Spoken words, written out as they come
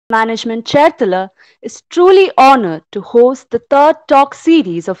Management Cherthala is truly honored to host the third talk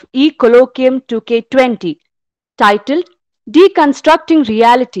series of e-COLLOQUIUM 2K20 titled Deconstructing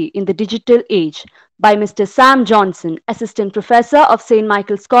Reality in the Digital Age by Mr. Sam Johnson, Assistant Professor of St.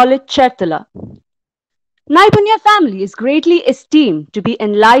 Michael's College, Cherthala. Naipunya family is greatly esteemed to be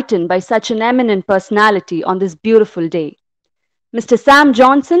enlightened by such an eminent personality on this beautiful day. Mr. Sam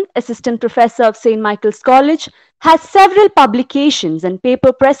Johnson, Assistant Professor of St. Michael's College, has several publications and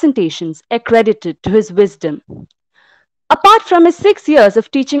paper presentations accredited to his wisdom. Apart from his 6 years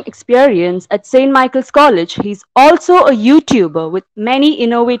of teaching experience at St. Michael's College, he is also a YouTuber with many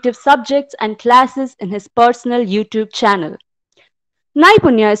innovative subjects and classes in his personal YouTube channel.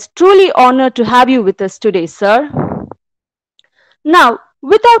 Naipunya is truly honored to have you with us today, sir. Now,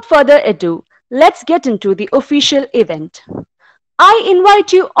 without further ado, let's get into the official event. I invite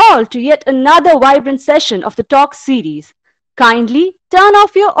you all to yet another vibrant session of the talk series. Kindly turn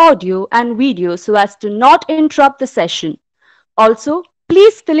off your audio and video so as to not interrupt the session. Also,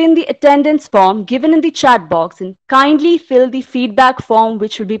 please fill in the attendance form given in the chat box and kindly fill the feedback form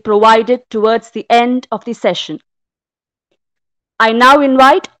which will be provided towards the end of the session. I now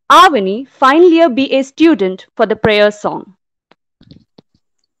invite Avani, final year BA student, for the prayer song.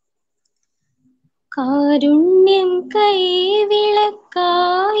 കാരുണ്യം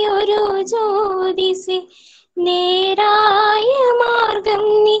കൈവിളക്കായൊരു ജ്യോതിസേ നേരായ മാർഗം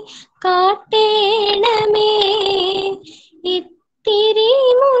നീ കാട്ടേണമേ ഇത്തിരി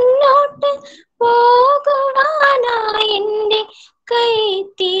മുന്നോട്ട് പോകുവാനായി എൻ്റെ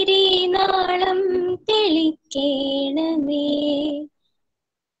കൈത്തിരി നാളം തെളിക്കേണമേ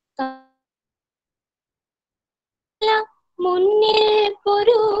മുന്നിൽ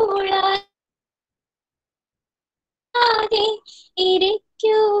പൊരുളായി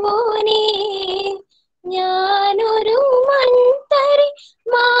ഇരിക്കുവോനേ ഞാനൊരു മൺതരി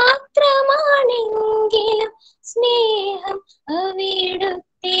മാത്രമാണെങ്കിലും സ്നേഹം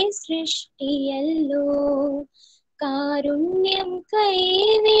അവിടുത്തെ സൃഷ്ടിയല്ലോ കാരുണ്യം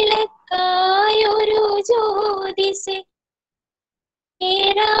കൈവിളക്കായൊരു ജ്യോതിസേ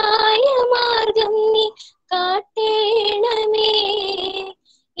നേരായ മാർഗം നീ കാട്ടേണമേ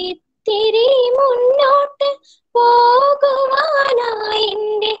ഇത്തിരി മുന്നോട്ട് പോകുവാനായി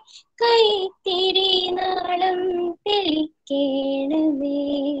എൻ്റെ കൈത്തിരി നാളം തെളിക്കേണമേ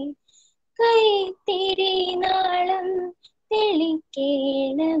കൈത്തിരി നാളം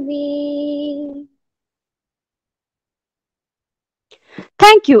തെളിക്കേണമേ.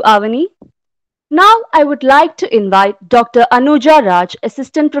 Thank you, Avani. Now I would like to invite Dr. Anuja Raj,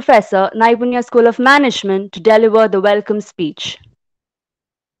 Assistant Professor, Naipunya School of Management, to deliver the welcome speech.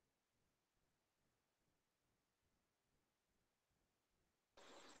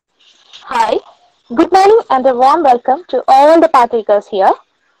 Hi, good morning and a warm welcome to all the partakers here.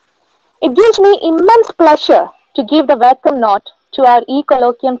 It gives me immense pleasure to give the welcome note to our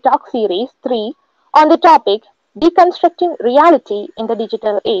e-COLLOQUIUM talk series 3 on the topic Deconstructing Reality in the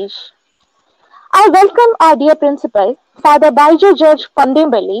Digital Age. I welcome our dear principal, Father Baiju George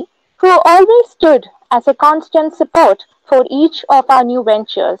Pandembelli, who always stood as a constant support for each of our new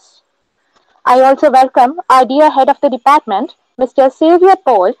ventures. I also welcome our dear head of the department, Mr. Xavier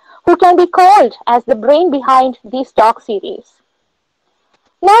Paul, who can be called as the brain behind these talk series.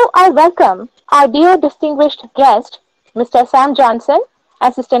 Now I welcome our dear distinguished guest, Mr. Sam Johnson,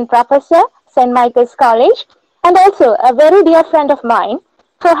 Assistant Professor, St. Michael's College, and also a very dear friend of mine,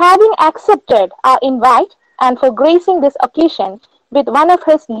 for having accepted our invite and for gracing this occasion with one of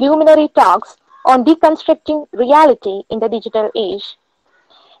his luminary talks on deconstructing reality in the digital age.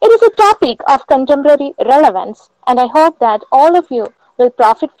 It is a topic of contemporary relevance, and I hope that all of you will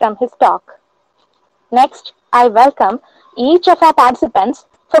profit from his talk. Next, I welcome each of our participants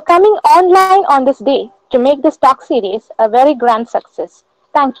for coming online on this day to make this talk series a very grand success.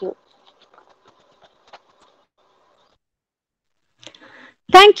 Thank you.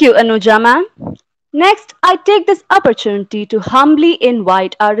 Thank you, Anuja ma'am. Next, I take this opportunity to humbly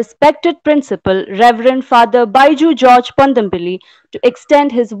invite our respected principal, Reverend Father Baiju George Pandembelli, to extend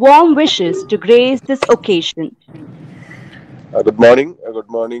his warm wishes to grace this occasion. Good morning,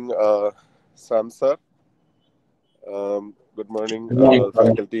 Sam sir. Good morning,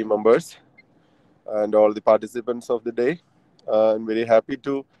 faculty members and all the participants of the day. I'm very happy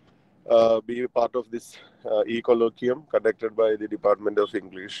to be a part of this e-COLLOQUIUM conducted by the Department of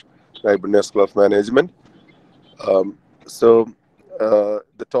English, Naipunya School of Management.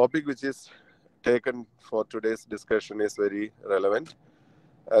 The topic which is taken for today's discussion is very relevant,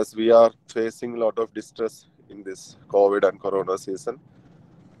 as we are facing a lot of distress in this COVID and Corona season.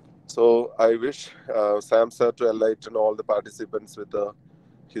 So I wish Sam sir to enlighten all the participants with the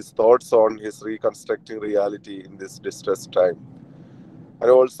his thoughts on his reconstructing reality in this distressed time. And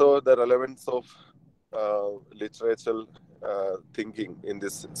also the relevance of literature thinking in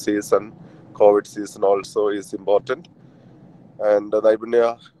this season, COVID season also is important. And the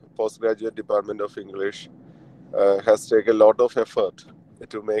Naipunya Postgraduate Department of English has taken a lot of effort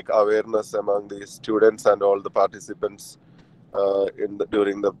to make awareness among the students and all the participants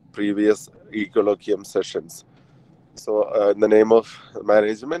during the previous e-colloquium sessions. So in the name of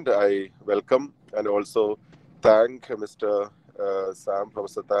management, I welcome and also thank Mr.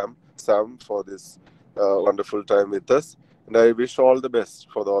 Professor Sam, for this wonderful time with us. And I wish all the best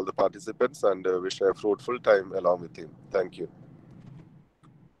for all the participants and wish a fruitful time along with him. Thank you.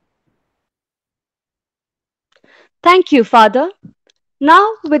 Thank you, Father.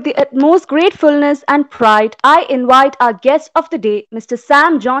 Now, with the utmost gratefulness and pride, I invite our guest of the day, Mr.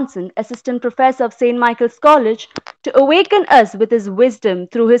 Sam Johnson, Assistant Professor of St. Michael's College, to awaken us with his wisdom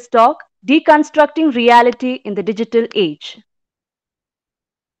through his talk, Deconstructing Reality in the Digital Age.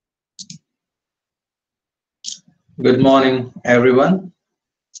 Good morning, everyone.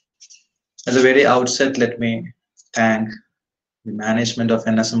 At the very outset, let me thank the management of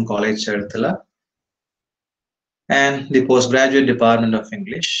NSM College Cherthala and the Postgraduate Department of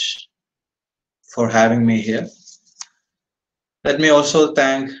English for having me here. Let me also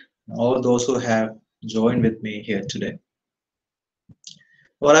thank all those who have joined with me here today.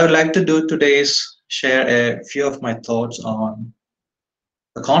 What I would like to do today is share a few of my thoughts on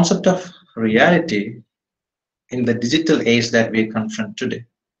the concept of reality in the digital age that we confront today.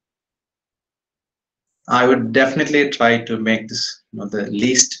 I would definitely try to make this the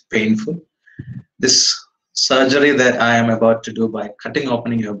least painful. This surgery that I am about to do by cutting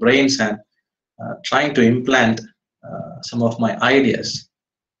opening your brains and trying to implant some of my ideas.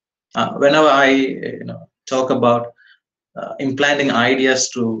 Whenever I talk about implanting ideas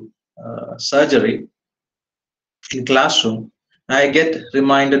through surgery in classroom, I get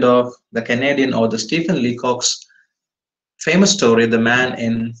reminded of the Canadian author Stephen Leacock's famous story, The Man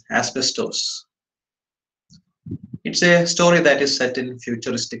in Asbestos. It's a story that is set in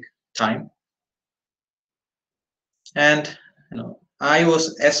futuristic time. And I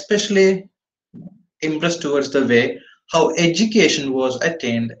was especially impressed towards the way how education was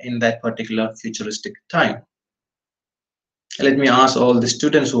attained in that particular futuristic time. Let me ask all the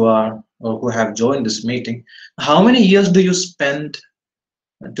students who are or who have joined this meeting, how many years do you spend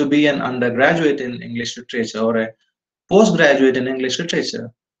to be an undergraduate in English literature or a postgraduate in English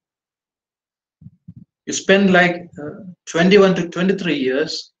literature? You spend like 21 to 23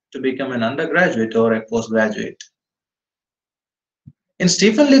 years to become an undergraduate or a postgraduate. In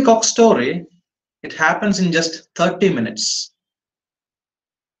Stephen Leacock's story, it happens in just 30 minutes.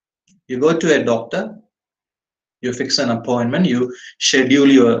 You go to a doctor, you fix an appointment, you schedule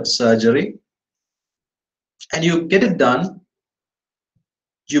your surgery, and you get it done.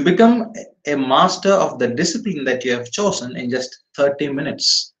 You become a master of the discipline that you have chosen in just 30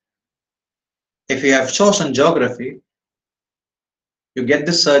 minutes. If you have chosen geography, you get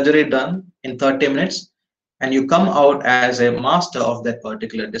this surgery done in 30 minutes, and you come out as a master of that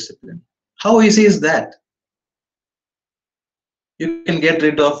particular discipline. How easy is that? You can get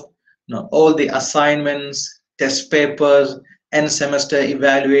rid of all the assignments, test papers, end semester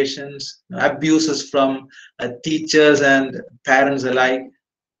evaluations, abuses from teachers and parents alike.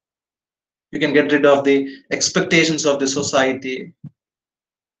 You can get rid of the expectations of the society.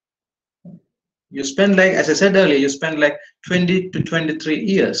 You spend like, as I said earlier, you spend like 20 to 23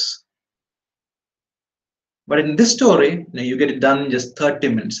 years. But in this story, you get it done in just 30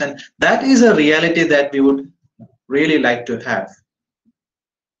 minutes. And that is a reality that we would really like to have.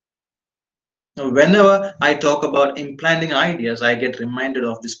 Whenever I talk about implanting ideas, I get reminded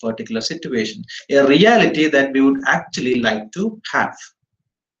of this particular situation, a reality that we would actually like to have.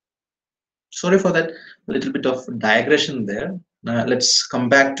 Sorry for that little bit of digression there. Let's come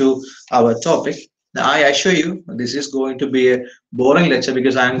back to our topic. Now, I assure you, this is going to be a boring lecture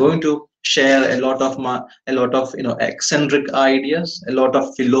because I'm going to share a lot of eccentric ideas, a lot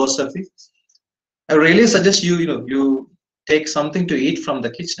of philosophy. I really suggest you take something to eat from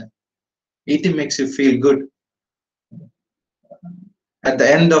the kitchen. Eating makes you feel good. At the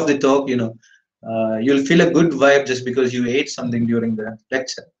end of the talk, you'll feel a good vibe just because you ate something during the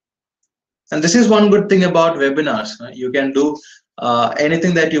lecture. And this is one good thing about webinars. You can do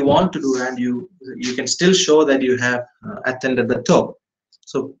anything that you want to do, and you can still show that you have attended the talk.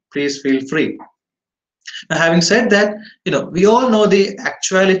 So please feel free. Now, having said that, we all know the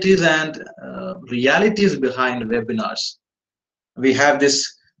actualities and realities behind webinars. We have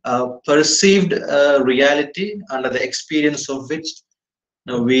this perceived reality under the experience of which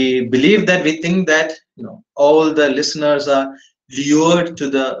Now, we believe that we think that all the listeners are lured to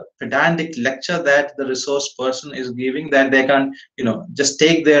the pedantic lecture that the resource person is giving, that they can just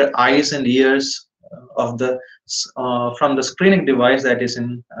take their eyes and ears of the from the screening device that is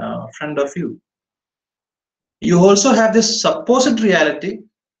in front of you. You also have this supposed reality.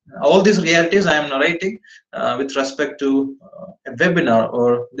 All these realities I am narrating with respect to a webinar,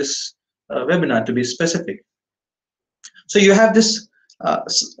 or this webinar to be specific. So you have this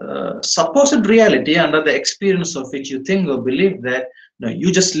supposed reality under the experience of which you think or believe that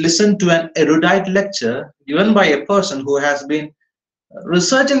you just listen to an erudite lecture given by a person who has been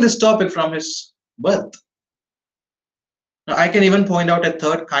researching this topic from his birth. Now, I can even point out a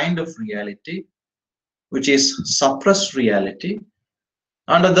third kind of reality, which is suppressed reality,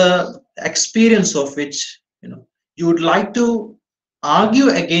 under the experience of which you would like to argue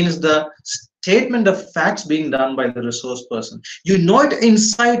against the statement of facts being done by the resource person. You know it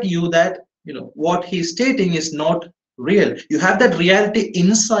inside you that what he's stating is not real. You have that reality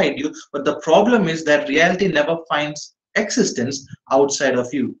inside you, but the problem is that reality never finds existence outside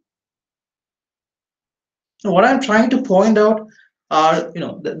of you. Now, what I'm trying to point out are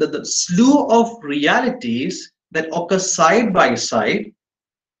the slew of realities that occur side by side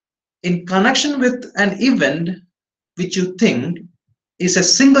in connection with an event which you think is a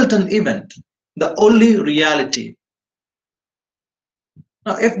singleton event, the only reality.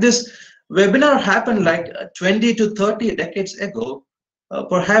 Now, if this webinar happened like 20 to 30 decades ago,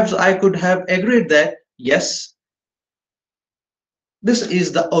 perhaps I could have agreed that, yes, this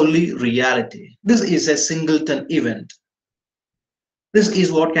is the only reality. This is a singleton event. This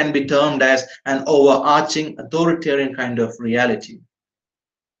is what can be termed as an overarching authoritarian kind of reality.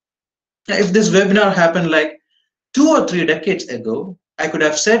 Now, if this webinar happened like 2 or 3 decades ago, I could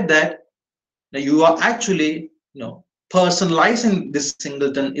have said that you are actually personalizing this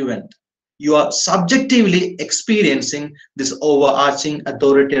singleton event. You are subjectively experiencing this overarching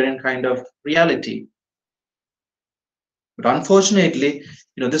authoritarian kind of reality. But unfortunately,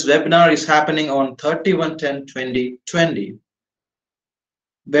 this webinar is happening on 31/10/2020,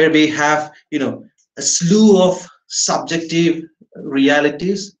 where we have a slew of subjective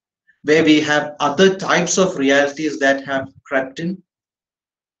realities, where we have other types of realities that have crept in.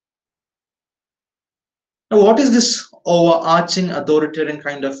 Now, what is this overarching authoritarian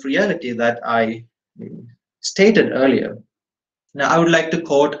kind of reality that I stated earlier? Now, I would like to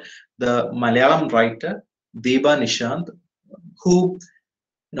quote the Malayalam writer Deepa Nishant, who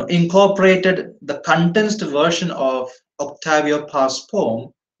incorporated the condensed version of Octavio Paz's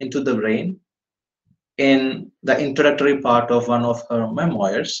poem into the brain in the introductory part of one of her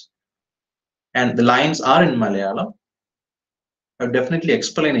memoirs. And the lines are in Malayalam. I'll definitely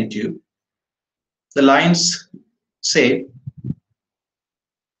explain it to you. The lines say,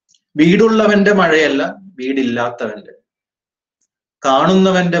 വീടുള്ളവന്റെ മഴയല്ല വീടില്ലാത്തവന്റെ,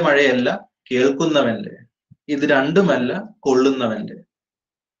 കാണുന്നവന്റെ മഴയല്ല കേൾക്കുന്നവന്റെ, ഇത് രണ്ടുമല്ല കൊള്ളുന്നവന്റെ.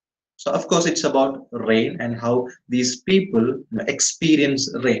 So of course it's about rain and how these people experience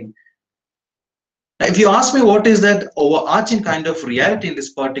rain. Now, if you ask me what is that overarching kind of reality in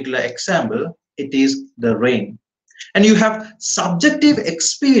this particular example, it is the rain. And you have subjective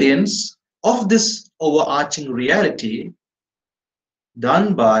experience of this overarching reality done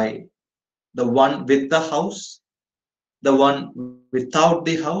by the one with the house, the one without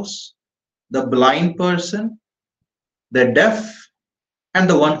the house, the blind person, the deaf, and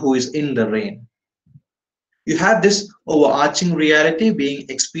the one who is in the rain. You have this overarching reality being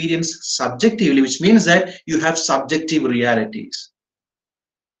experienced subjectively, which means that you have subjective realities.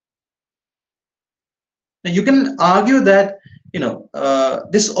 Now, you can argue that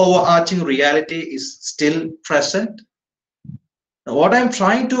this overarching reality is still present. Now, what I'm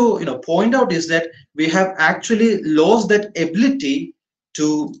trying to point out is that we have actually lost that ability to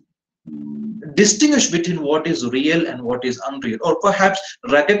distinguish between what is real and what is unreal, or perhaps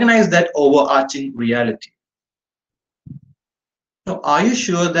recognize that overarching reality. Now, are you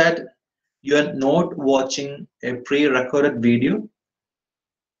sure that you are not watching a pre-recorded video?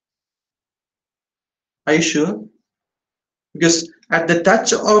 Are you sure? Because at the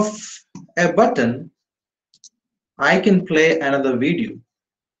touch of a button, I can play another video.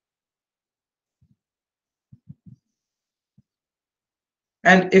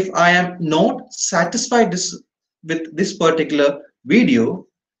 And if I am not satisfied with this particular video,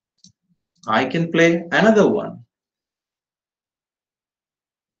 I can play another one.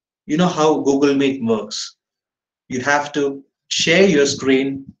 You know how Google Meet works. You have to share your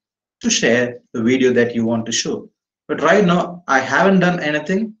screen to share the video that you want to show. But right now, I haven't done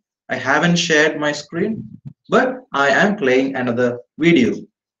anything. I haven't shared my screen. but I am playing another video.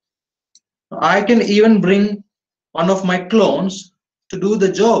 I can even bring one of my clones to do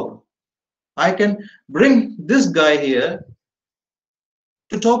the job. I can bring this guy here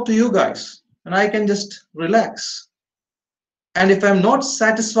to talk to you guys, and I can just relax. And if I'm not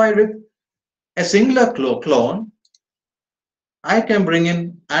satisfied with a singular clone, I can bring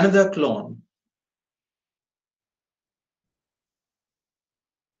in another clone.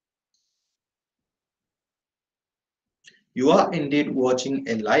 You are indeed watching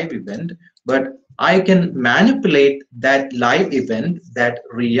a live event, but I can manipulate that live event, that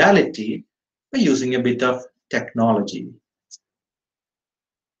reality, by using a bit of technology.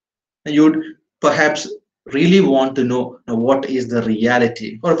 You'd perhaps really want to know what is the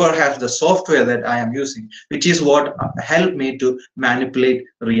reality, or perhaps the software that I am using, which is what helped me to manipulate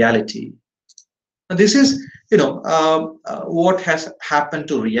reality. This is what has happened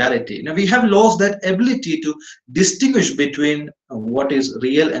to reality. Now we have lost that ability to distinguish between what is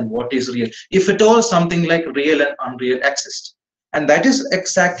real and what is real, if at all something like real and unreal exists. And that is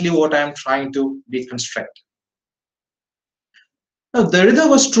exactly what I am trying to deconstruct. Now Derrida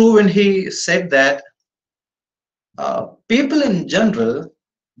was true when he said that people in general,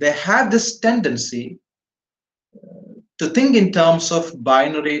 they have this tendency to think in terms of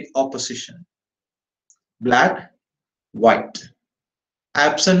binary opposition: black, white,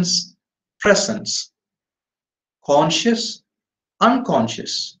 absence, presence, conscious,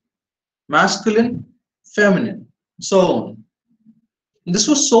 unconscious, masculine, feminine, so on. This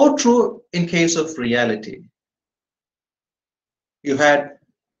was so true in case of reality. You had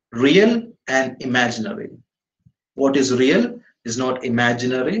real and imaginary. What is real is not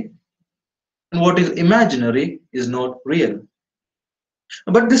imaginary, and what is imaginary is not real.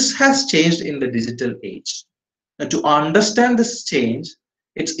 But this has changed in the digital age. And to understand this change,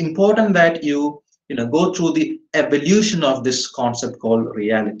 it's important that you go through the evolution of this concept called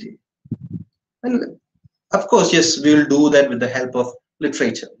reality. And of course, yes, we will do that with the help of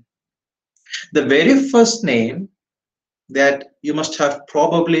literature. The very first name that you must have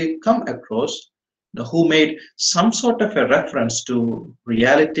probably come across, who made some sort of a reference to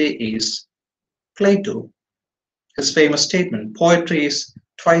reality, is Plato. His famous statement, poetry is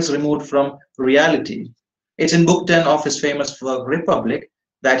twice removed from reality. It's in book 10 of his famous work, Republic,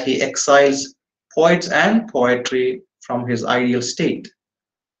 that he exiles poets and poetry from his ideal state.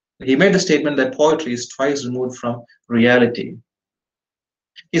 He made the statement that poetry is twice removed from reality.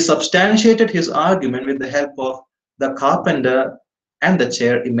 He substantiated his argument with the help of the carpenter and the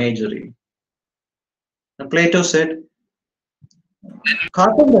chair imagery. Now, Plato said,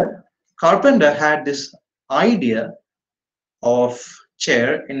 Carpenter had this idea of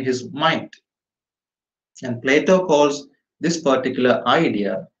chair in his mind. And Plato calls this particular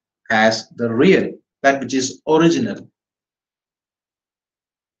idea as the real, that which is original.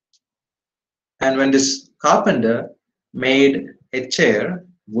 And when this carpenter made a chair,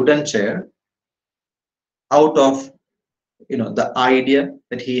 wooden chair, out of the idea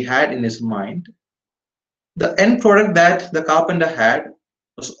that he had in his mind, the end product that the carpenter had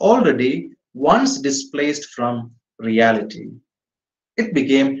was already once displaced from reality. It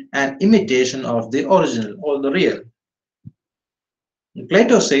became an imitation of the original or the real.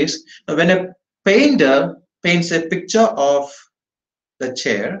 Plato says when a painter paints a picture of the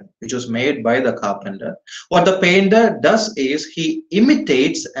chair which was made by the carpenter, what the painter does is he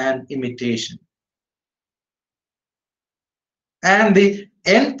imitates an imitation. And the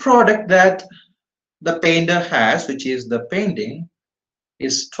end product that the painter has, which is the painting,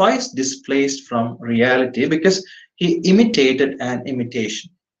 is twice displaced from reality because he imitated an imitation.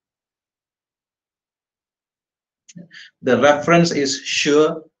 The reference is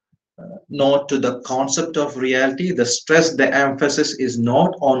sure not to the concept of reality. The stress, the emphasis is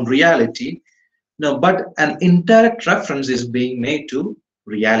not on reality, no, but an indirect reference is being made to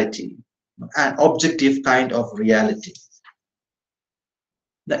reality, an objective kind of reality.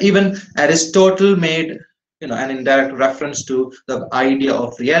 Now, even Aristotle made an indirect reference to the idea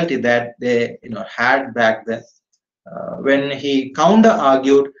of reality that they had back then when he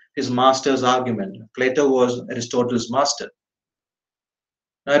counter-argued his master's argument. Plato was Aristotle's master.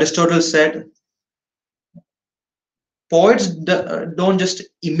 Aristotle said, poets don't just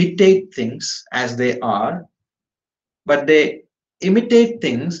imitate things as they are, but they imitate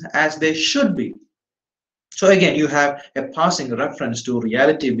things as they should be. So again, you have a passing reference to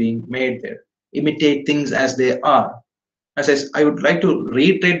reality being made there. Imitate things as they are. As I would like to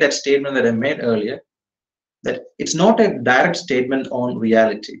reiterate that statement that I made earlier, that it's not a direct statement on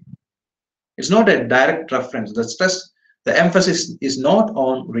reality. It's not a direct reference. The emphasis is not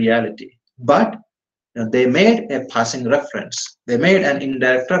on reality, but They made a passing reference. They made an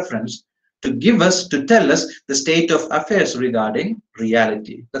indirect reference to tell us the state of affairs regarding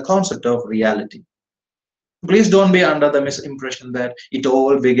reality, the concept of reality. Please don't be under the misimpression that it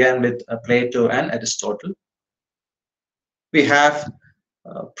all began with Plato and Aristotle. We have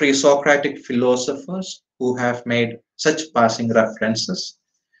pre-Socratic philosophers who have made such passing references.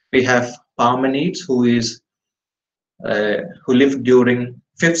 We have Parmenides, who lived during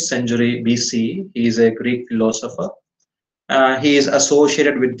 5th century BC. He is a Greek philosopher. He is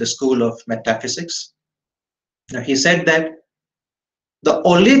associated with the school of metaphysics. Now, he said that the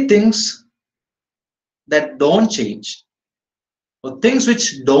only things that don't change, or things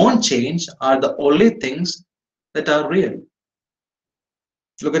which don't change, are the only things that are real.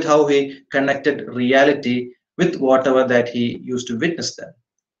 Look at how he connected reality with whatever that he used to witness there.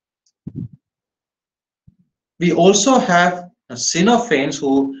 We also have Xenophanes,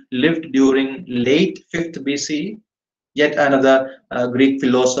 who lived during late 5th BC, yet another Greek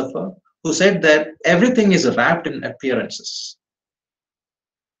philosopher, who said that everything is wrapped in appearances.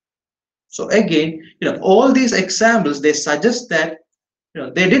 So again, all these examples, they suggest that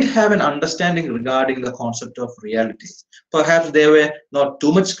they did have an understanding regarding the concept of reality. Perhaps they were not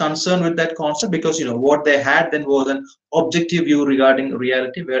too much concerned with that concept, because what they had then was an objective view regarding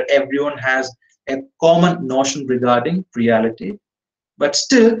reality, where everyone has a common notion regarding reality. But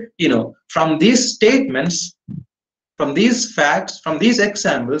still, from these statements, from these facts, from these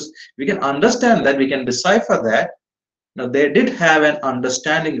examples, we can understand that, we can decipher that they did have an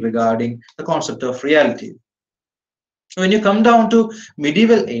understanding regarding the concept of reality. So when you come down to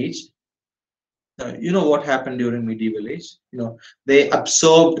medieval age, what happened during medieval age? They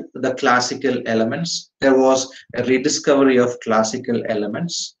absorbed the classical elements. There was a rediscovery of classical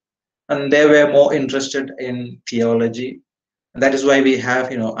elements, and they were more interested in theology. And that is why we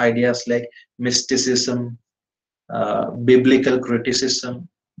have ideas like mysticism, biblical criticism.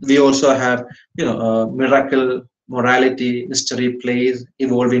 We also have miracle, morality, mystery plays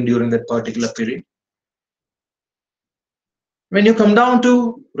evolving during that particular period. When you come down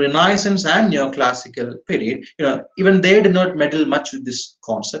to Renaissance and neoclassical period, even they did not meddle much with this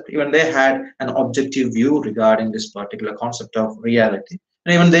concept. Even they had an objective view regarding this particular concept of reality,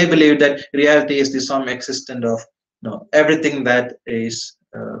 and even they believed that reality is the sum existent of everything that is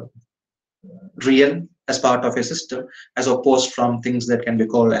real as part of a system, as opposed from things that can be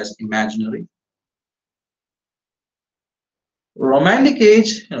called as imaginary. Romantic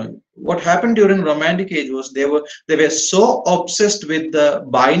age, what happened during Romantic age was they were so obsessed with the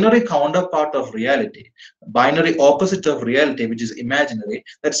binary counterpart of reality, binary opposite of reality, which is imaginary,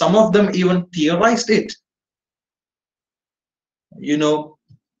 that some of them even theorized it.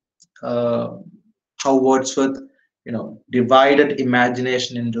 How Wordsworth divided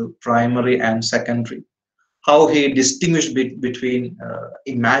imagination into primary and secondary, how he distinguished between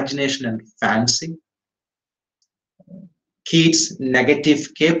imagination and fancy. Keats'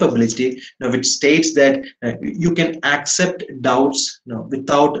 negative capability, which states that you can accept doubts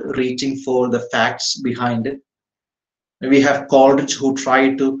without reaching for the facts behind it. We have Coleridge, who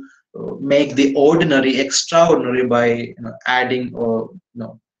tried to make the ordinary extraordinary by adding or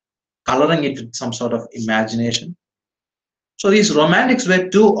coloring it with some sort of imagination. So these romantics were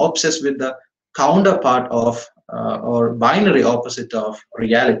too obsessed with the counterpart of or binary opposite of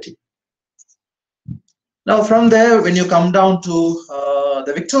reality. Now, from there, when you come down to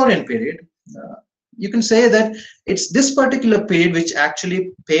the Victorian period, you can say that it's this particular period which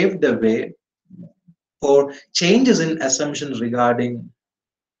actually paved the way for changes in assumptions regarding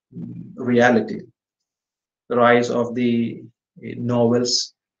reality. The rise of the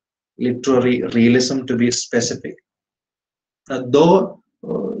novels, literary realism to be specific. Though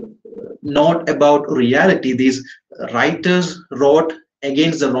not about reality, these writers wrote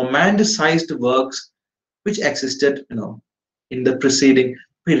against the romanticized works which existed in the preceding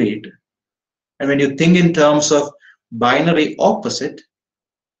period. And when you think in terms of binary opposite,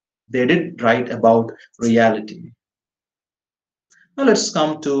 they did write about reality. Now let's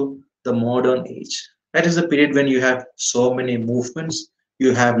come to the modern age. That is the period when you have so many movements.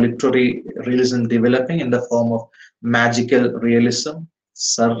 You have literary realism developing in the form of magical realism,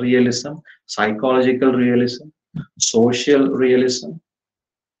 surrealism, psychological realism, social realism.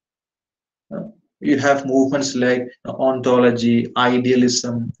 You have movements like ontology,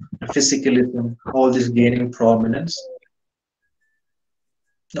 idealism, physicalism, all this gaining prominence.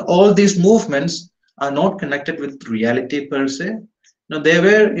 Now, all these movements are not connected with reality per se.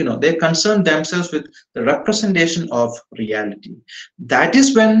 They concern themselves with the representation of reality. That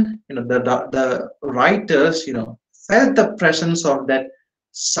is when the writers felt the presence of that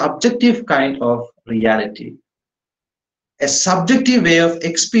subjective kind of reality, a subjective way of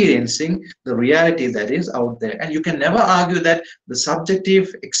experiencing the reality that is out there. And you can never argue that the subjective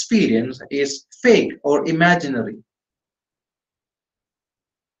experience is fake or imaginary.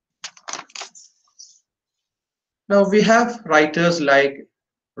 Now we have writers like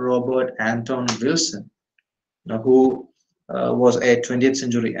Robert Anton Wilson, who was a 20th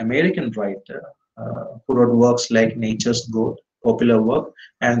century American writer who wrote works like Nature's God, popular work,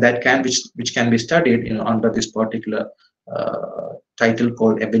 and that which can be studied under this particular title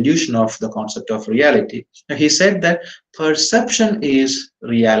called Evolution of the Concept of Reality. Now, he said that perception is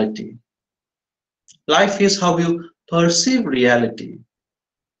reality. Life is how you perceive reality.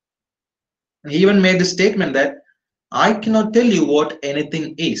 He even made the statement that I cannot tell you what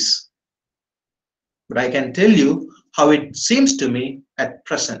anything is, but I can tell you how it seems to me at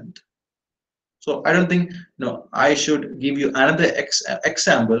present. So I don't think I should give you another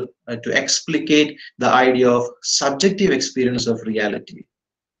example to explicate the idea of subjective experience of reality.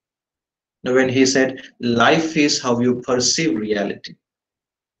 Now, when he said life is how you perceive reality,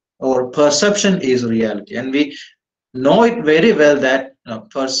 or perception is reality, and we know it very well that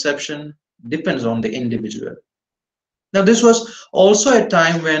perception depends on the individual. Now, this was also a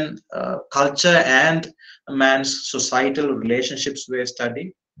time when culture and man's societal relationships were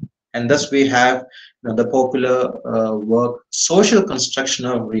studied, and thus we have the popular work Social Construction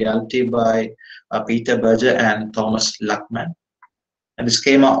of Reality by Peter Berger and Thomas Luckman, and this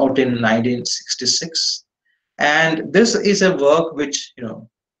came out in 1966. And this is a work which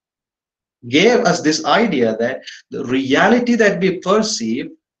gave us this idea that the reality that we perceive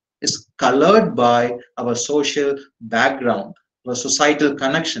is colored by our social background, our societal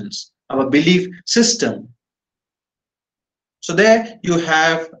connections, our belief system. So there you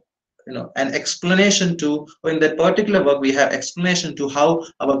have an explanation to, or in that particular work we have explanation to how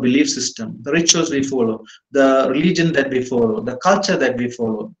our belief system, the rituals we follow, the religion that we follow, the culture that we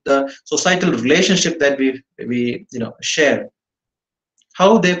follow, the societal relationship that we share,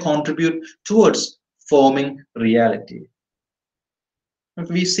 how they contribute towards forming reality.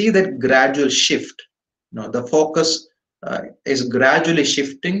 We see that gradual shift. The focus is gradually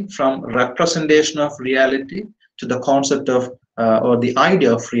shifting from representation of reality to the concept of or the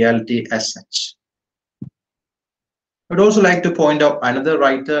idea of reality as such. I'd also like to point out another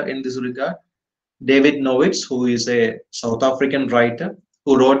writer in this regard, David Nowitz, who is a South African writer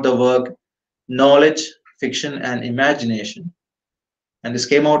who wrote the work Knowledge, Fiction, and Imagination. And this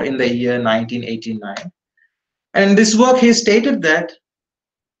came out in the year 1989. And in this work, he stated that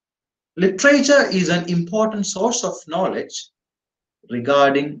literature is an important source of knowledge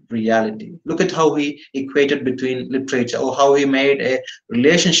regarding reality. Look at how he equated between literature, or how he made a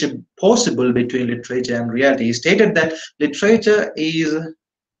relationship possible between literature and reality. He stated that literature is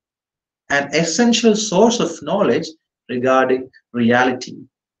an essential source of knowledge regarding reality.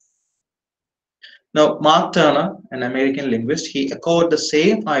 Now, Mark Turner, an American linguist, he echoed the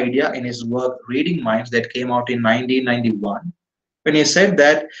same idea in his work Reading Minds that came out in 1991, when he said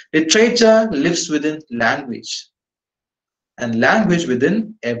that literature lives within language, and language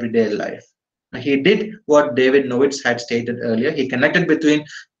within everyday life. He did what David Nowitz had stated earlier. He connected between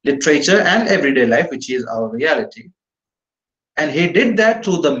literature and everyday life, which is our reality. And he did that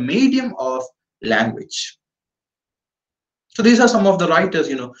through the medium of language. So these are some of the writers,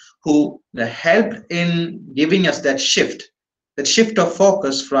 who helped in giving us that shift of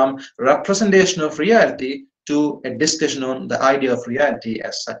focus from representation of reality to a discussion on the idea of reality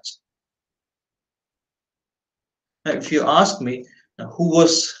as such. Now, if you ask me, who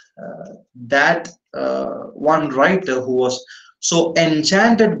was that one writer who was so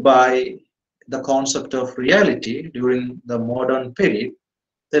enchanted by the concept of reality during the modern period,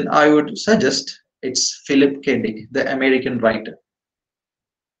 then I would suggest it's Philip K. Dick, the American writer.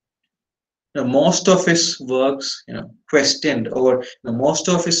 Most of his works, questioned, or most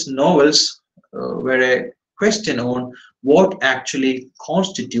of his novels were a question on what actually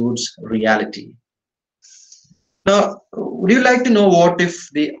constitutes reality. Now, would you like to know what if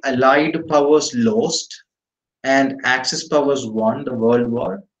the Allied powers lost and Axis powers won the World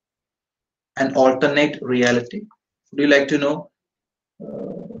War? An alternate reality? Would you like to know?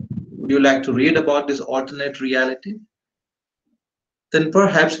 Would you like to read about this alternate reality? Then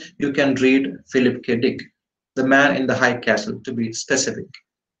perhaps you can read Philip K. Dick, The Man in the High Castle, to be specific.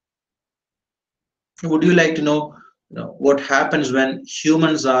 Would you like to know, what happens when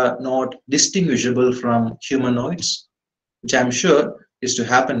humans are not distinguishable from humanoids, which I'm sure is to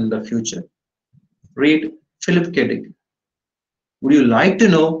happen in the future? Read Philip K. Dick. Would you like to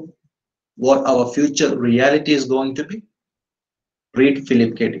know what our future reality is going to be? Read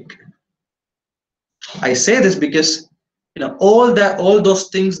Philip K. Dick. I say this because all those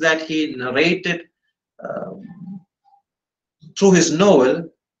things that he narrated uh, through his novel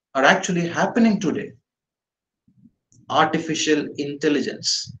are actually happening today. Artificial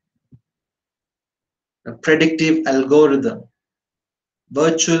intelligence, a predictive algorithm,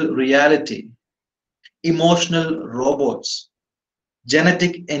 virtual reality, emotional robots,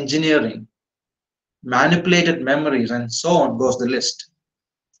 genetic engineering, manipulated memories, and so on goes the list.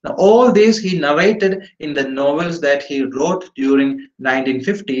 Now, all these he narrated in the novels that he wrote during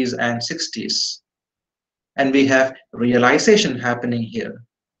 1950s and 60s. And we have realization happening here.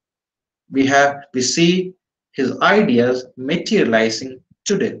 We see his ideas materializing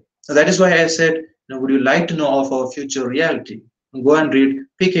today. So that is why I said, would you like to know of our future reality? Go and read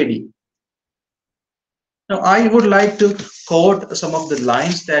PKD. Now, I would like to quote some of the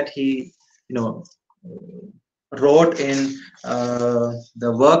lines that he, you know, wrote in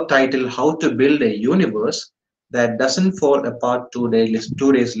the work titled "How to Build a Universe That Doesn't Fall Apart 2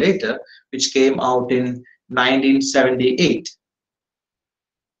 days later," which came out in 1978.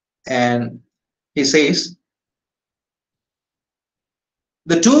 And he says,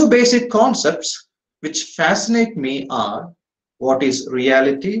 the two basic concepts which fascinate me are what is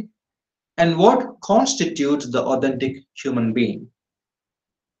reality and what constitutes the authentic human being.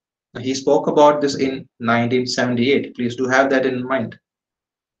 He spoke about this in 1978. Please do have that in mind.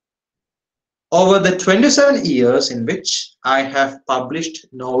 Over the 27 years in which I have published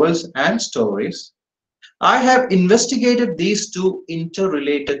novels and stories, I have investigated these two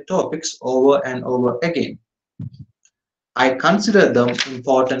interrelated topics over and over again. I consider them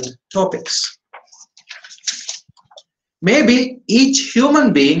important topics. Maybe each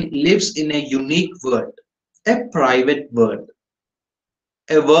human being lives in a unique world, a private world,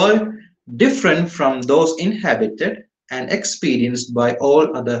 a world different from those inhabited and experienced by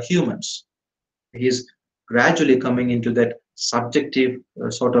all other humans. He is gradually coming into that subjective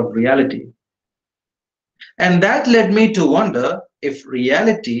sort of reality. And that led me to wonder if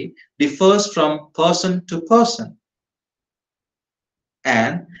reality differs from person to person.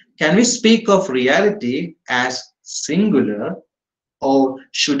 And can we speak of reality as singular, or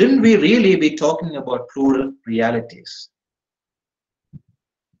shouldn't we really be talking about plural realities?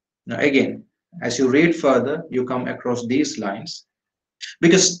 Now, again, as you read further, you come across these lines.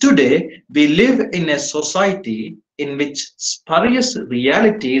 Because today we live in a society in which spurious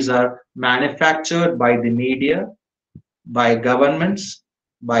realities are manufactured by the media, by governments,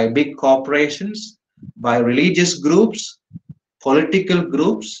 by big corporations, by religious groups, political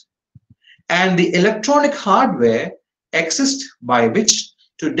groups, and the electronic hardware exists by which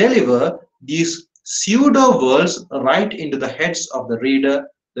to deliver these pseudo worlds right into the heads of the reader,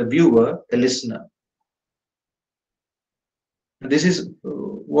 the viewer, the listener. This is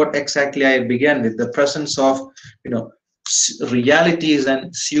what exactly I began with, the presence of realities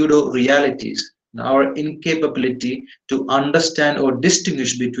and pseudo realities, our incapability to understand or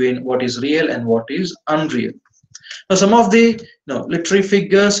distinguish between what is real and what is unreal. Now, some of the literary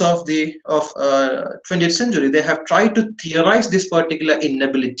figures of the 20th century, they have tried to theorize this particular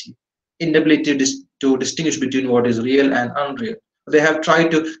inability to distinguish between what is real and unreal. They have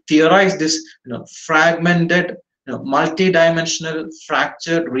tried to theorize this fragmented, multi-dimensional,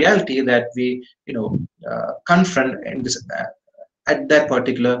 fractured reality that we confront in this at that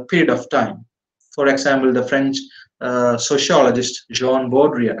particular period of time. For example, the French sociologist Jean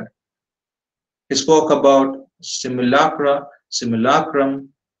Baudrillard, he spoke about simulacra, simulacrum,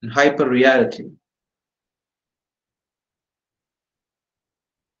 and hyperreality.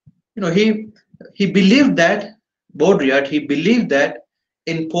 He believed that Baudrillard, he believed that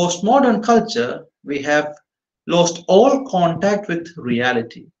in postmodern culture we have lost all contact with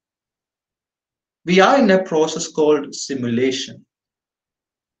reality. We are in a process called simulation,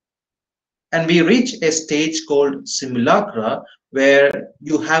 and we reach a stage called simulacra where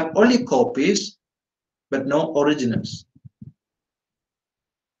you have only copies but no originals.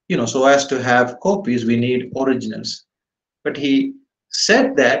 So as to have copies we need originals, but he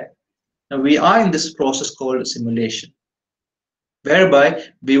said that we are in this process called simulation, whereby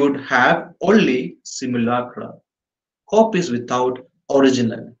we would have only simulacra, copies without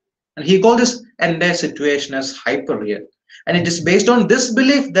original. And he called this entire situation as hyperreal. And it is based on this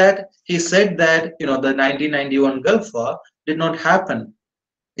belief that he said that the 1991 Gulf War did not happen.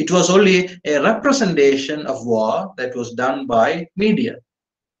 It was only a representation of war that was done by media.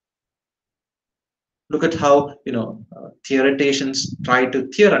 Look at how theoreticians try to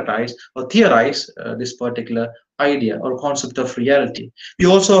theorize this particular idea or concept of reality. We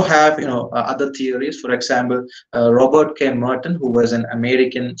also have other theories. For example, Robert K. Merton, who was an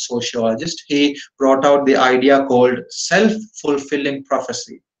American sociologist, he brought out the idea called self-fulfilling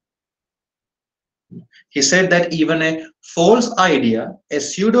prophecy. He said that even a false idea, a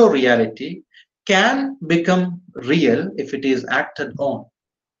pseudo-reality, can become real if it is acted on.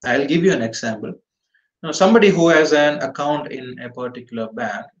 I'll give you an example. Now, somebody who has an account in a particular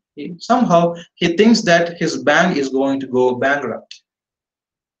bank, somehow he thinks that his bank is going to go bankrupt.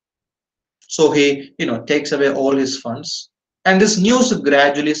 So he takes away all his funds, and this news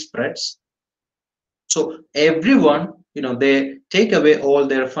gradually spreads. So everyone, they take away all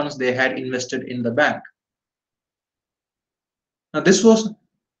their funds they had invested in the bank. Now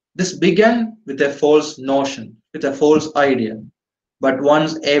this began with a false notion, with a false idea. But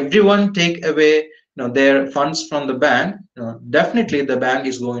once everyone take away their funds from the bank, definitely the bank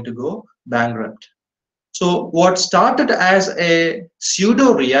is going to go bankrupt. So what started as a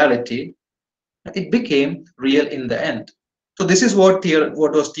pseudo reality, it became real in the end. So this is what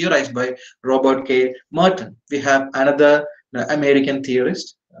was theorized by Robert K. Merton. We have another American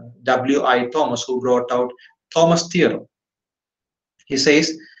theorist, W.I. Thomas, who brought out Thomas theorem. He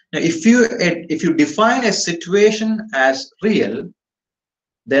says, now if you define a situation as real,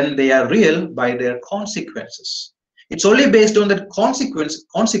 then they are real by their consequences. It's only based on that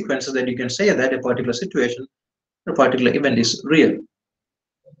consequences that you can say that a particular situation, a particular event is real.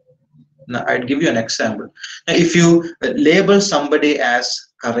 Now, I'd give you an example. Now, if you label somebody as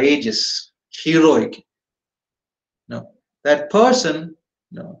courageous, heroic, that person,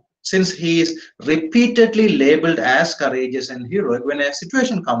 since he is repeatedly labeled as courageous and heroic, when a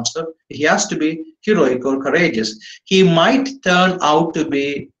situation comes up, he has to be heroic or courageous. He might turn out to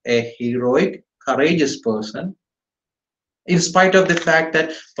be a heroic, courageous person, in spite of the fact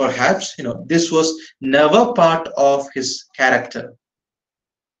that perhaps this was never part of his character.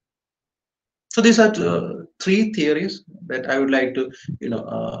 So these are three theories that I would like to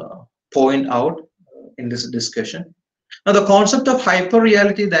point out in this discussion. Now, the concept of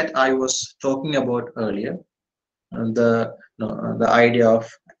hyperreality that I was talking about earlier, the idea of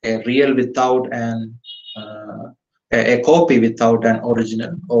a real without a copy without an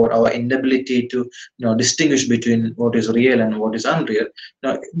original, or our inability to distinguish between what is real and what is unreal.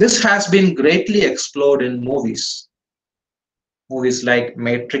 Now, this has been greatly explored in movies like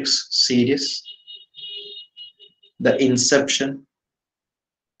Matrix series, The Inception,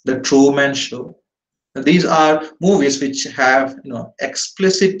 The Truman Show. These are movies which have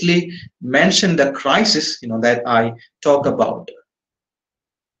explicitly mentioned the crisis that I talk about.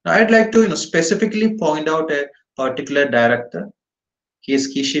 Now, I'd like to specifically point out a particular director. He is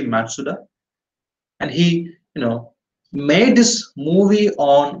Kishi Matsuda, and he made this movie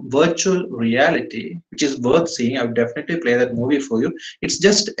on virtual reality, which is worth seeing. I would definitely play that movie for you. It's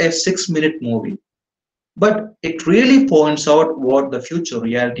just a 6-minute movie, but it really points out what the future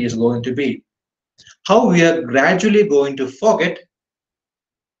reality is going to be. How we are gradually going to forget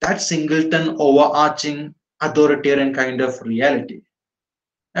that singleton, overarching, authoritarian kind of reality.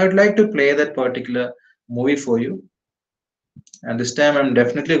 I would like to play that particular movie for you. And this time I'm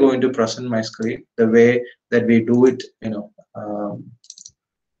definitely going to present my screen the way that we do it,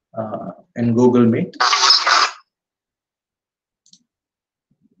 in Google Meet.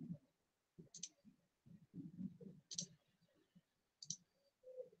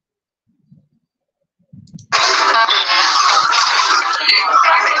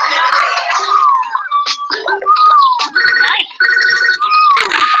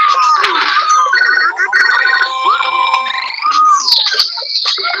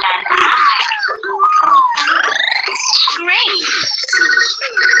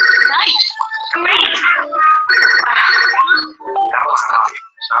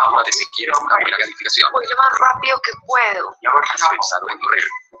 Voy lo más rápido que puedo.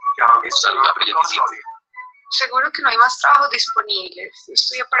 Seguro que no hay más trabajos disponibles.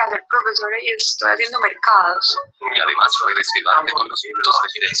 Estudio para ser profesora y estoy haciendo mercados. Y además puedes quedarte con los puntos de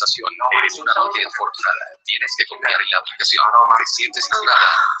fidelización. Eres una mente afortunada. Tienes que confiar en la aplicación. ¿Te sientes inspirada?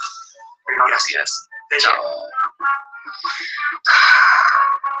 Gracias. Chao.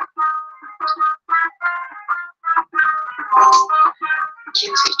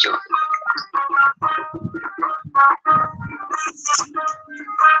 ¿Quién soy yo?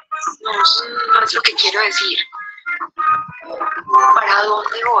 No, eso no es lo que quiero decir. ¿Para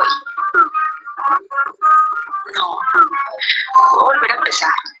dónde voy? No. Puedo volver a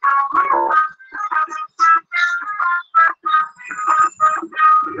empezar.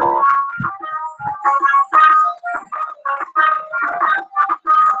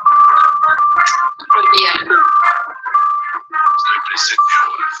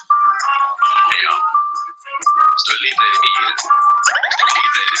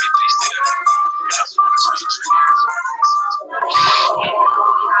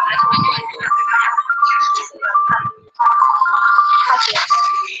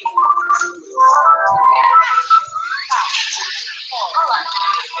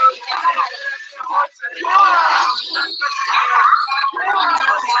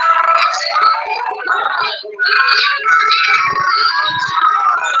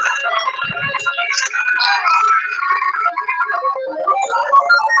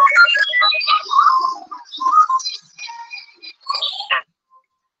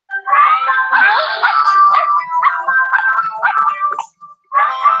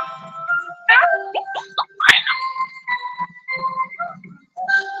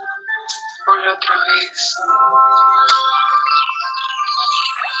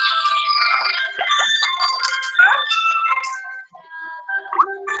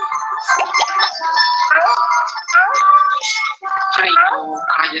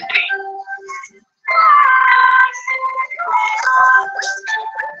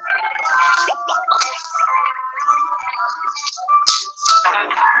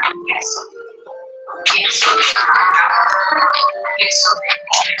 Pasando.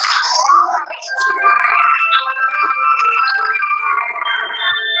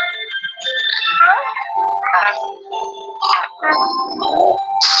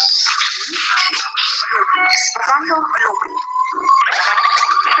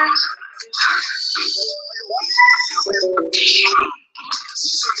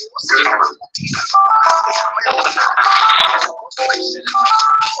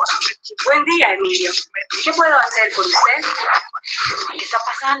 Buen día, Emilio. ¿Qué puedo hacer por usted? ¿Qué está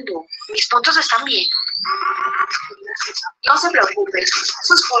pasando? Mis puntos están bien. No se preocupe,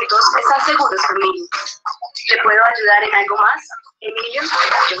 sus puntos están seguros conmigo. ¿Le puedo ayudar en algo más, Emilio?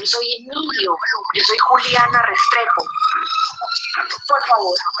 Yo no soy Emilio, yo soy Juliana Restrepo. Por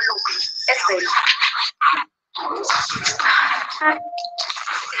favor, espere.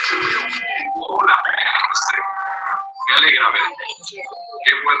 Hola, me alegra verte.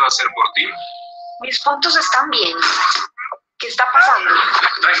 ¿Qué puedo hacer por ti? Mis puntos están bien. ¿Qué está pasando?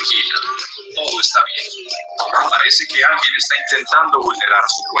 Tranquila, todo está bien. Parece que alguien está intentando vulnerar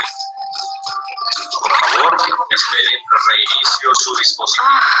su cuenta. Por favor, espere mientras reinicio su dispositivo.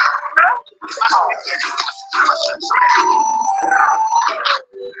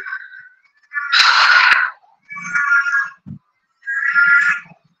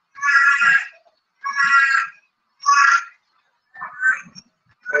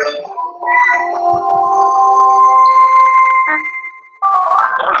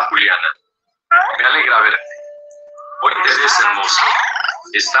 Hola, Juliana. Me alegra verte. Hoy te ves hermosa.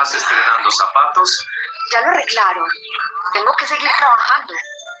 ¿Estás estrenando zapatos? Ya lo arreglaron. Tengo que seguir trabajando.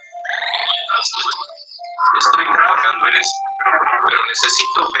 Estoy trabajando en eso, pero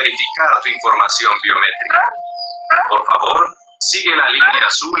necesito verificar tu información biométrica. Por favor, sigue la línea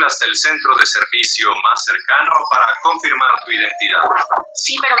azul hasta el centro de servicio más cercano para confirmar tu identidad.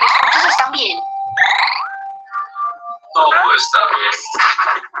 Sí, pero mis puntos están bien. Todo está bien.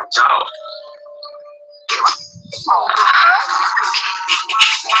 Chao.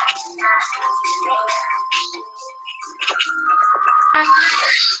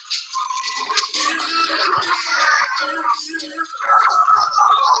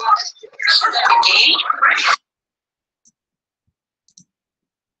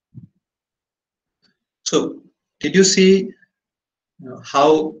 So, did you see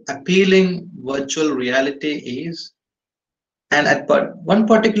how appealing virtual reality is? And at one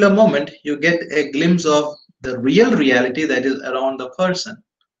particular moment, you get a glimpse of the real reality that is around the person.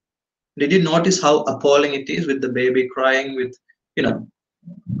 Did you notice how appalling it is with the baby crying, with,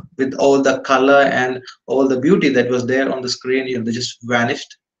 with all the color and all the beauty that was there on the screen, they just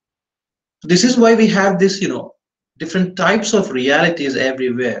vanished. This is why we have this, different types of realities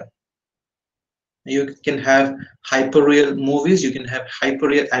everywhere. You can have hyperreal movies, you can have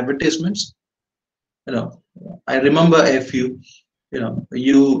hyperreal advertisements. I remember a few,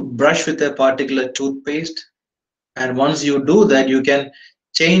 you brush with a particular toothpaste, and once you do that, you can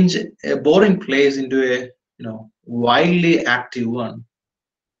change a boring place into a, wildly active one.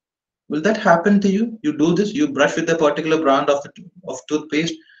 Will that happen to you? You do this, you brush with a particular brand of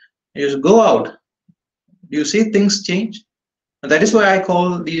toothpaste, you just go out. Do you see things change? And that is why I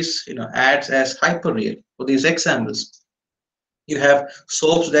call these ads as hyperreal. For these examples, you have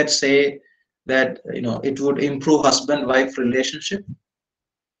soaps that say that it would improve husband-wife relationship.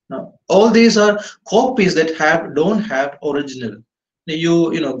 Now, all these are copies that don't have original.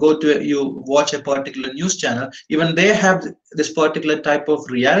 You you watch a particular news channel, even they have this particular type of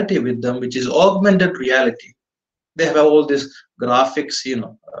reality with them, which is augmented reality. They have all these graphics,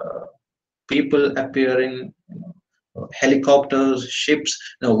 people appearing, helicopters, ships,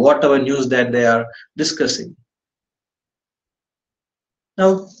 whatever news that they are discussing.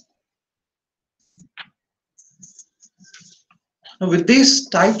 Now, with these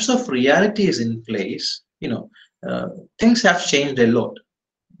types of realities in place, things have changed a lot.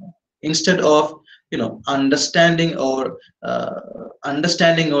 Instead of understanding or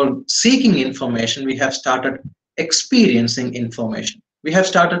seeking information, we have started experiencing information. We have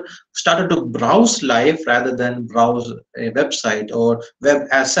started to browse life rather than browse a website or web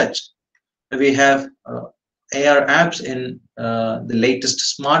as such. We have AR apps in the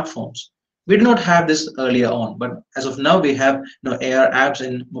latest smartphones. We did not have this earlier on, but as of now, we have AR apps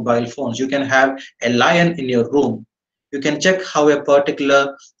in mobile phones. You can have a lion in your room. You can check how a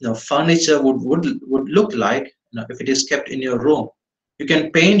particular furniture would look like if it is kept in your room. You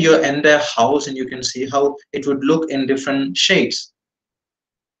can paint your entire house, and you can see how it would look in different shades.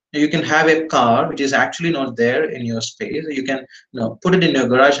 You can have a car which is actually not there in your space. You can put it in your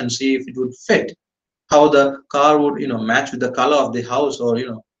garage and see if it would fit, how the car would match with the color of the house, or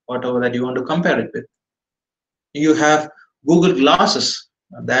whatever that you want to compare it with. You have Google glasses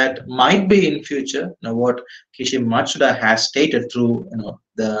that might be in future. What Kishi Matsuda has stated through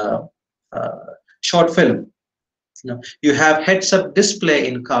the uh, short film. You have heads-up display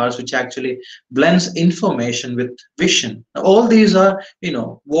in cars, which actually blends information with vision. Now, all these are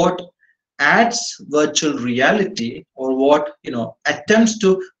what adds virtual reality, or what attempts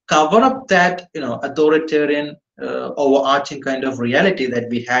to cover up that authoritarian overarching kind of reality that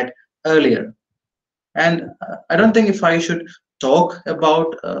we had earlier. And I don't think if I should talk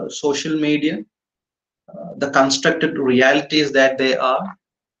about social media, the constructed realities that they are,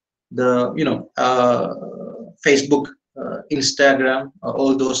 the Facebook, Instagram,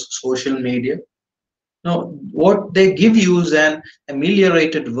 all those social media. Now, what they give you is an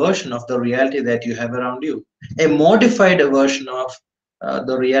ameliorated version of the reality that you have around you, a modified version of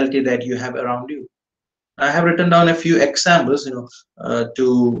the reality that you have around you. I have written down a few examples,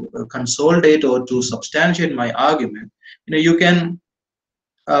 to consolidate or to substantiate my argument. You can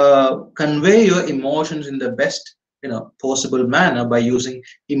convey your emotions in the best possible manner by using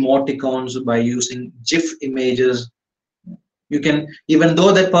emoticons, by using GIF images. You can, even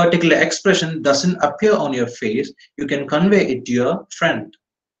though that particular expression doesn't appear on your face, you can convey it to your friend.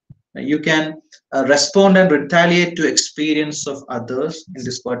 You can respond and retaliate to experience of others in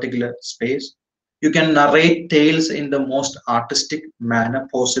this particular space. You can narrate tales in the most artistic manner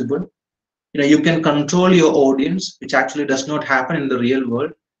possible. You can control your audience, which actually does not happen in the real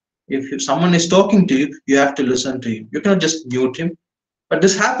world. If someone is talking to you, you have to listen to him. You cannot just mute him. But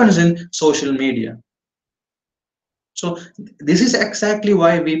this happens in social media. So this is exactly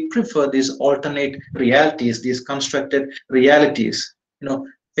why we prefer these alternate realities, these constructed realities.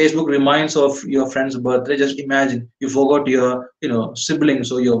 Facebook reminds of your friend's birthday. Just imagine you forgot your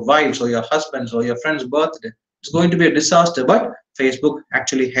siblings or your wives or your husbands or your friend's birthday. It's going to be a disaster, but Facebook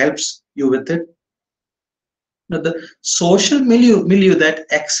actually helps you with it. The social milieu that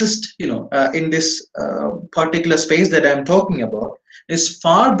exists in this particular space that I'm talking about is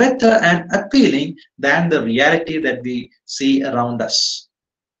far better and appealing than the reality that we see around us.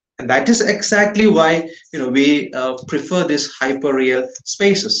 And that is exactly why we prefer these hyperreal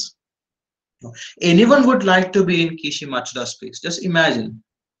spaces. Anyone would like to be in Kishi Matsuda space. Just imagine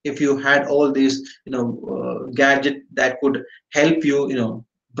if you had all these gadget that could help you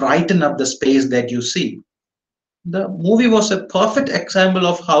brighten up the space that you see. The movie was a perfect example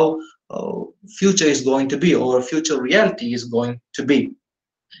of how future is going to be, or future reality is going to be.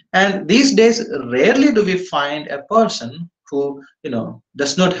 And these days, rarely do we find a person who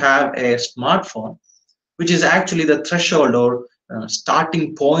does not have a smartphone, which is actually the threshold or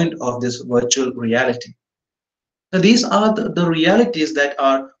starting point of this virtual reality. Now, these are the realities that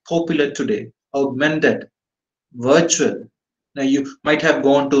are popular today: augmented, virtual. Now, you might have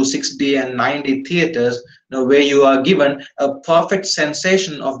gone to 6D and 9D theaters where you are given a perfect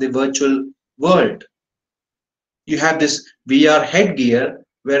sensation of the virtual world. You have this VR headgear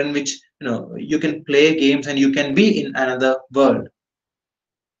wherein which you can play games and you can be in another world.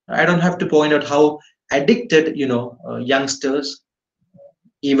 I don't have to point out how addicted youngsters,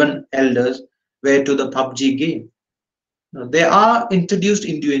 even elders, were to the PUBG game. They are introduced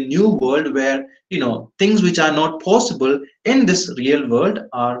into a new world where things which are not possible in this real world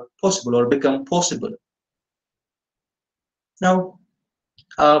are possible or become possible. Now,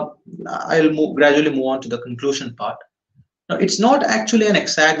 I'll gradually move on to the conclusion part. Now, it's not actually an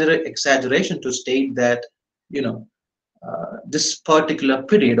exaggeration to state that this particular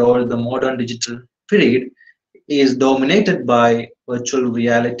period, or the modern digital period, is dominated by virtual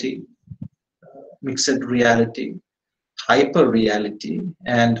reality, mixed reality, hyper reality,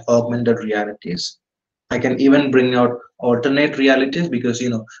 and augmented realities. I can even bring out alternate realities, because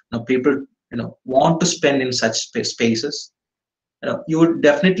people want to spend in such spaces. You would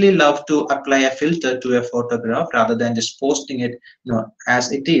definitely love to apply a filter to a photograph rather than just posting it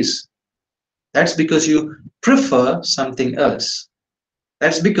as it is. That's because you prefer something else.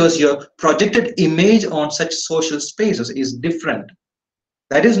 That's because your projected image on such social spaces is different.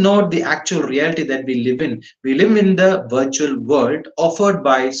 That is not the actual reality that we live in. We live in the virtual world offered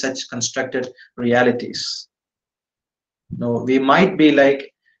by such constructed realities. We might be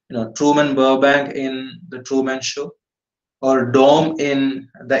like Truman Burbank in The Truman Show, or Dom in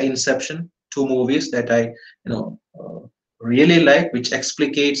The Inception, two movies that I really like, which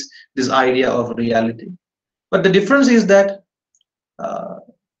explicates this idea of reality. But the difference is that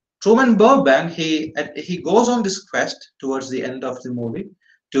Truman Burbank, he goes on this quest towards the end of the movie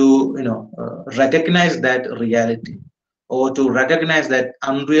to recognize that reality, or to recognize that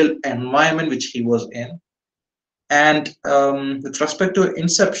unreal environment which he was in. And with respect to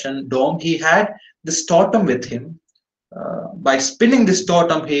Inception, Dom, he had this totem with him, by spinning this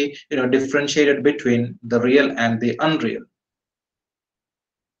totem, he differentiated between the real and the unreal.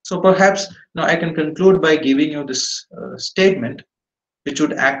 So perhaps now I can conclude by giving you this statement, which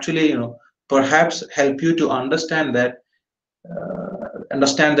would actually perhaps help you to understand that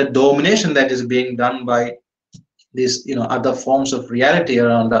understand the domination that is being done by these other forms of reality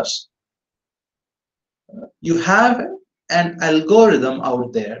around us. You have an algorithm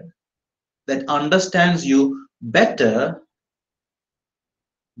out there that understands you better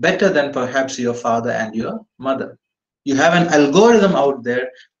than perhaps your father and your mother. You have an algorithm out there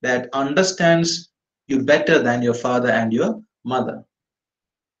that understands you better than your father and your mother.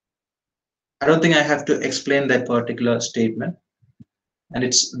 I don't think I have to explain that particular statement, and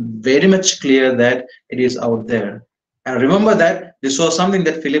it's very much clear that it is out there. And remember that this was something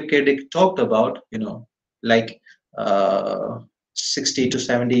that Philip K. Dick talked about, like uh, 60 to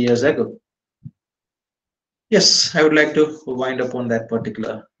 70 years ago. Yes, I would like to wind up on that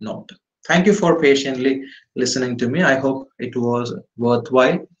particular note. Thank you for patiently listening to me. I hope it was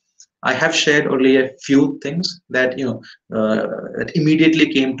worthwhile. I have shared only a few things that that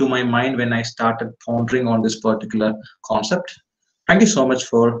immediately came to my mind when I started pondering on this particular concept. Thank you so much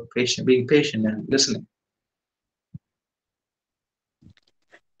for being patient and listening.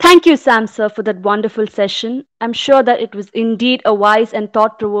 Thank you, Sam, sir, for that wonderful session. I'm sure that it was indeed a wise and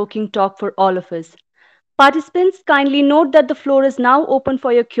thought provoking talk for all of us. Participants, kindly note that the floor is now open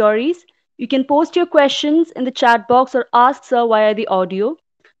for your queries. You can post your questions in the chat box or ask Sir via the audio.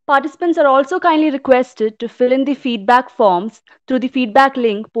 Participants are also kindly requested to fill in the feedback forms through the feedback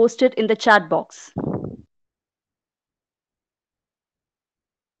link posted in the chat box.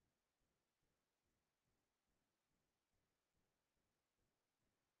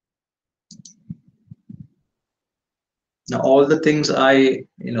 Now, all the things I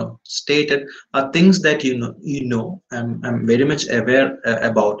stated are things that I'm very much aware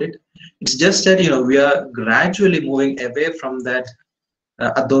about it. It's just that we are gradually moving away from that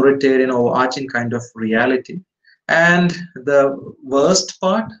authoritarian or overarching kind of reality. And the worst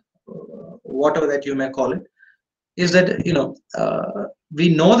part, whatever that you may call it, is that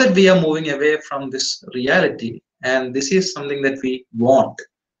we know that we are moving away from this reality, and this is something that we want.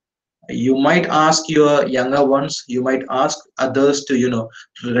 You might ask your younger ones, you might ask others to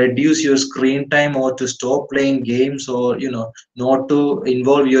reduce your screen time or to stop playing games, or not to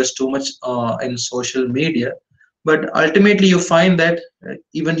involve yours too much in social media, but ultimately you find that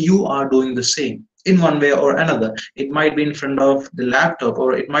even you are doing the same in one way or another. It might be in front of the laptop,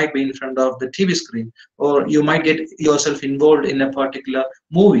 or it might be in front of the TV screen, or you might get yourself involved in a particular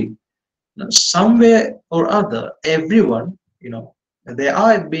movie. Now, somewhere or other, everyone, they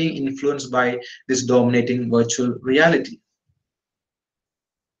are being influenced by this dominating virtual reality.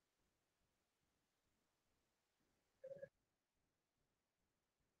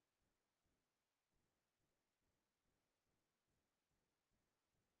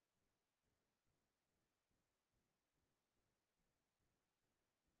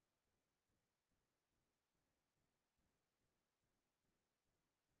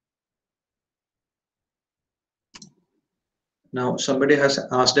 Now, somebody has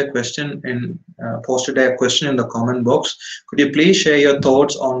asked a question and posted a question in the comment box. Could you please share your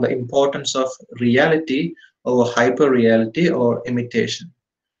thoughts on the importance of reality over hyper reality or imitation?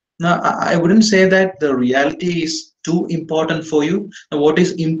 Now, I wouldn't say that the reality is too important for you. Now, what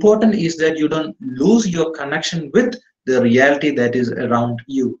is important is that you don't lose your connection with the reality that is around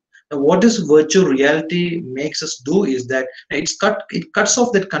you. Now, what this virtual reality makes us do is that it cuts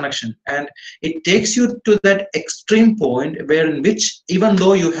off that connection, and it takes you to that extreme point where in which, even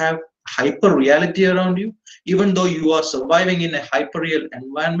though you have hyper reality around you, even though you are surviving in a hyper real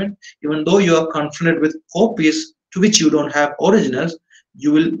environment, even though you are confronted with copies to which you don't have originals,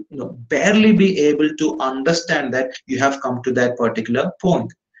 you will barely be able to understand that you have come to that particular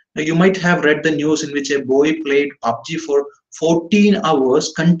point. Now, you might have read the news in which a boy played PUBG for 14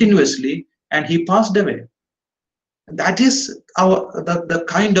 hours continuously and he passed away. That is the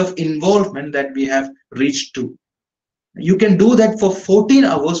kind of involvement that we have reached to. You can do that for 14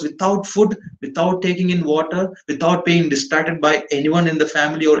 hours without food, without taking in water, without being distracted by anyone in the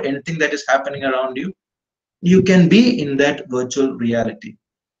family or anything that is happening around you. You can be in that virtual reality.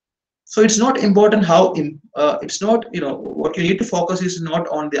 So it's not important how it's not what you need to focus is not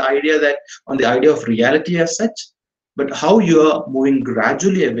on the idea of reality as such, but how you are moving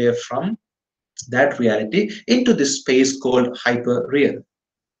gradually away from that reality into this space called hyper real.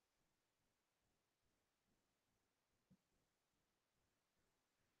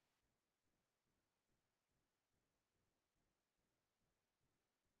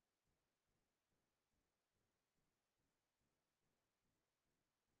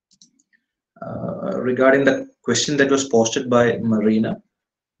 regarding the question that was posted by Marina,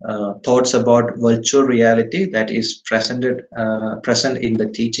 thoughts about virtual reality that is present in the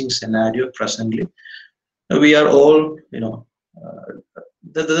teaching scenario presently. We are all,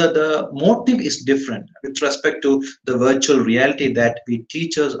 the motive is different with respect to the virtual reality that we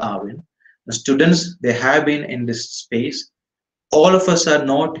teachers are in. The students, they have been in this space. All of us are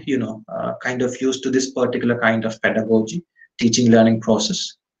not, kind of used to this particular kind of pedagogy, teaching learning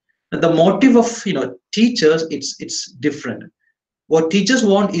process. The motive of, teachers, it's different. What teachers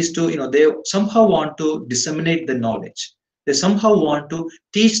want is to, they somehow want to disseminate the knowledge. They somehow want to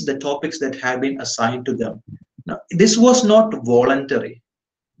teach the topics that have been assigned to them. Now, this was not voluntary.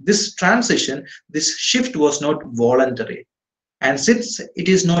 This transition, this shift was not voluntary. And since it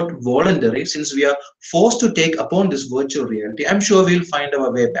is not voluntary, since we are forced to take upon this virtual reality, I'm sure we'll find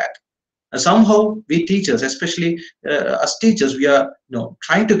our way back. Somehow we teachers, especially as teachers, we are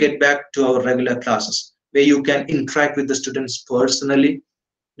trying to get back to our regular classes where you can interact with the students personally,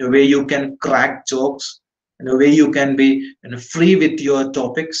 where you can crack jokes, where you can be free with your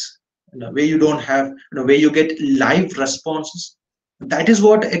topics, where you don't have, where you get live responses. That is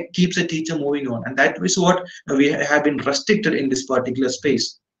what keeps a teacher moving on, and that is what we have been restricted in this particular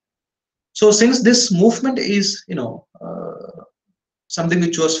space. So since this movement is something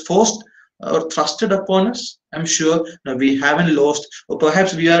which was forced or thrusted upon us, I'm sure we haven't lost, or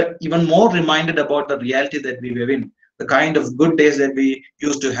perhaps we are even more reminded about the reality that we were in, the kind of good days that we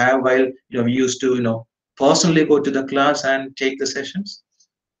used to have while we used to personally go to the class and take the sessions.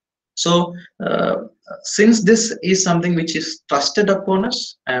 So since this is something which is trusted upon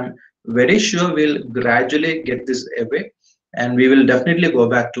us, I'm very sure we'll gradually get this away, and we will definitely go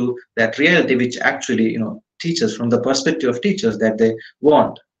back to that reality which actually teachers, from the perspective of teachers, that they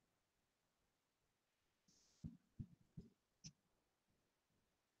want.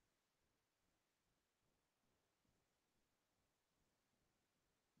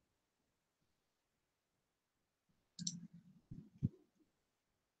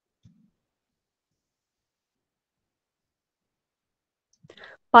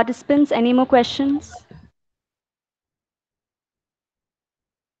 Participants, any more questions?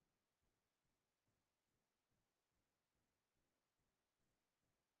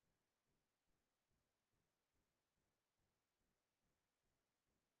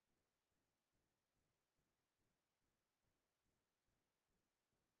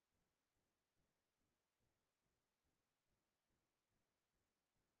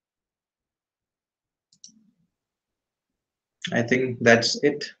 I think that's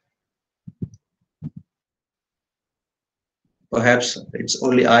it. Perhaps it's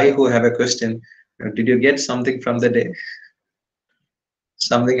only I who have a question. Did you get something from the day?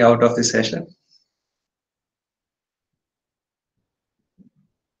 Something out of the session?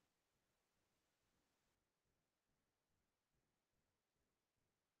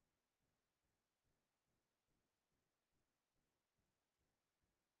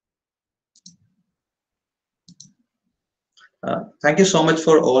 Thank you so much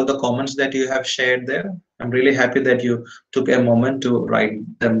for all the comments that you have shared there. I'm really happy that you took a moment to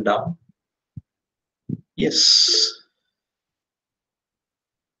write them down. Yes.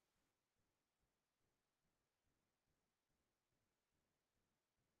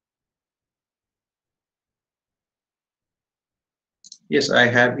 Yes, I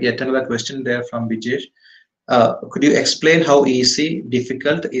have yet another question there from Bijesh. Could you explain how easy,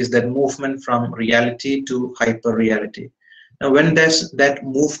 difficult is that movement from reality to hyper reality? Now, when that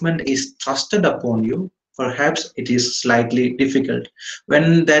movement is thrusted upon you, perhaps it is slightly difficult.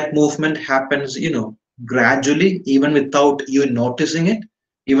 When that movement happens, gradually, even without you noticing it,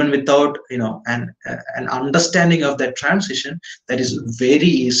 even without an understanding of that transition, that is very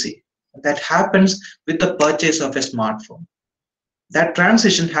easy. That happens with the purchase of a smartphone. That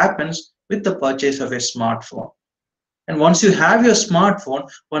transition happens with the purchase of a smartphone. And once you have your smartphone,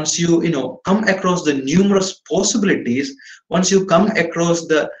 once you come across the numerous possibilities, once you come across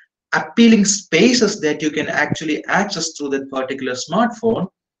the appealing spaces that you can actually access through that particular smartphone,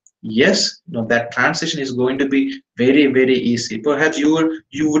 yes, that transition is going to be very, very easy. Perhaps you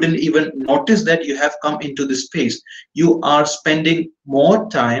wouldn't even notice that you have come into this space. You are spending more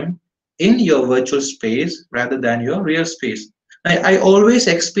time in your virtual space rather than your real space. I always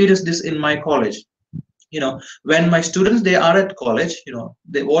experience this in my college. When my students, they are at college,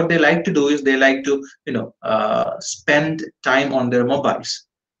 what they like to do is they like to spend time on their mobiles.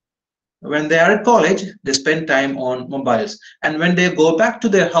 When they are at college, they spend time on mobiles, and when they go back to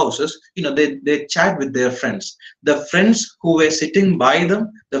their houses, they chat with their friends, the friends who were sitting by them,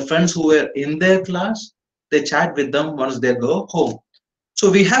 the friends who were in their class. They chat with them once they go home. So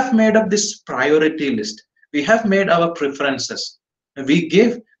we have made up this priority list. We have made our preferences. We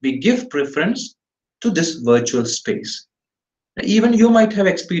give preference to this virtual space. Even you might have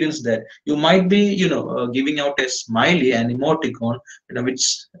experienced that. You might be, giving out a smiley, an emoticon,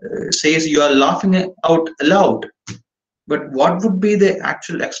 which says you are laughing out loud. But what would be the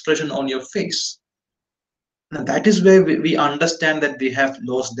actual expression on your face? Now, that is where we understand that we have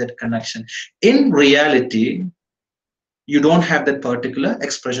lost that connection. In reality, you don't have that particular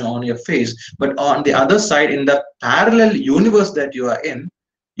expression on your face, but on the other side, in the parallel universe that you are in,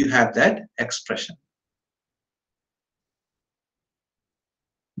 you have that expression.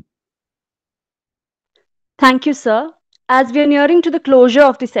 Thank you, sir. As we are nearing to the closure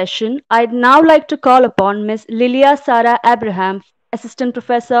of the session, I'd now like to call upon Ms. Lilia Sarah Abraham, Assistant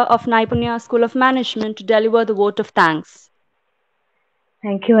Professor of Naipunya School of Management, to deliver the vote of thanks.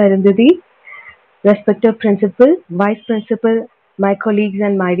 Thank you, Arundhati. Respected Principal, Vice Principal, my colleagues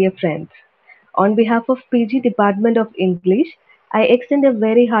and my dear friends. On behalf of PG Department of English, I extend a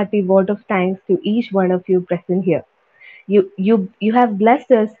very hearty vote of thanks to each one of you present here. You have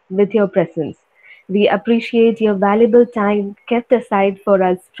blessed us with your presence. We appreciate your valuable time kept aside for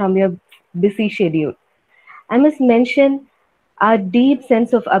us from your busy schedule. I must mention our deep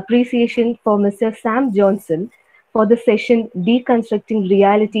sense of appreciation for Mr. Sam Johnson for the session Deconstructing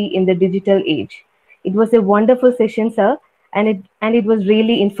Reality in the Digital Age. It was a wonderful session, sir, and it was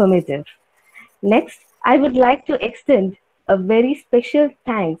really informative. Next, I would like to extend a very special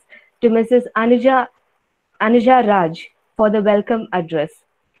thanks to Mrs. Anuja Raj for the welcome address.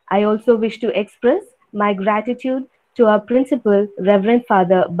 I also wish to express my gratitude to our principal, Reverend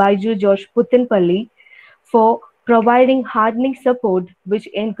Father Baiju Josh Puttenpalli, for providing hardening support which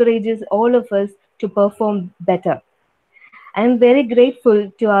encourages all of us to perform better. I am very grateful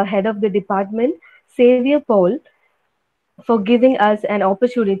to our head of the department, Xavier Paul, for giving us an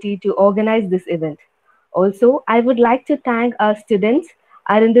opportunity to organize this event. Also, I would like to thank our students,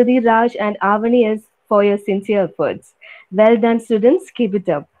 Arundhati Raj and Avani S, for your sincere efforts. Well done, students. Keep it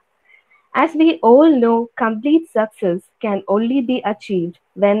up. As we all know, complete success can only be achieved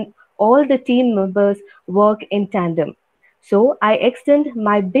when all the team members work in tandem. So I extend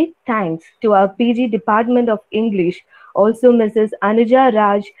my big thanks to our PG Department of English, also Mrs. Anuja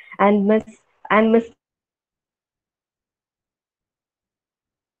Raj and Mr.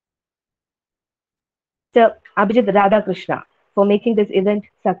 Abhijit Radhakrishna for making this event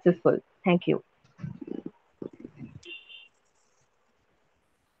successful. Thank you.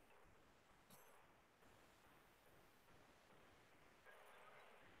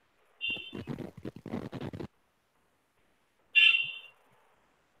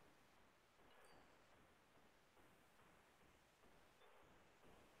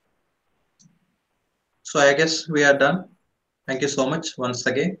 So I guess we are done. Thank you so much once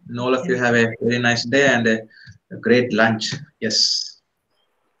again. And all of you Thank have you. a very nice day and a great lunch. Yes.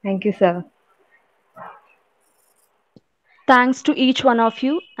 Thank you, sir. Thanks to each one of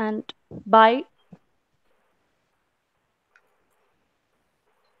you, and bye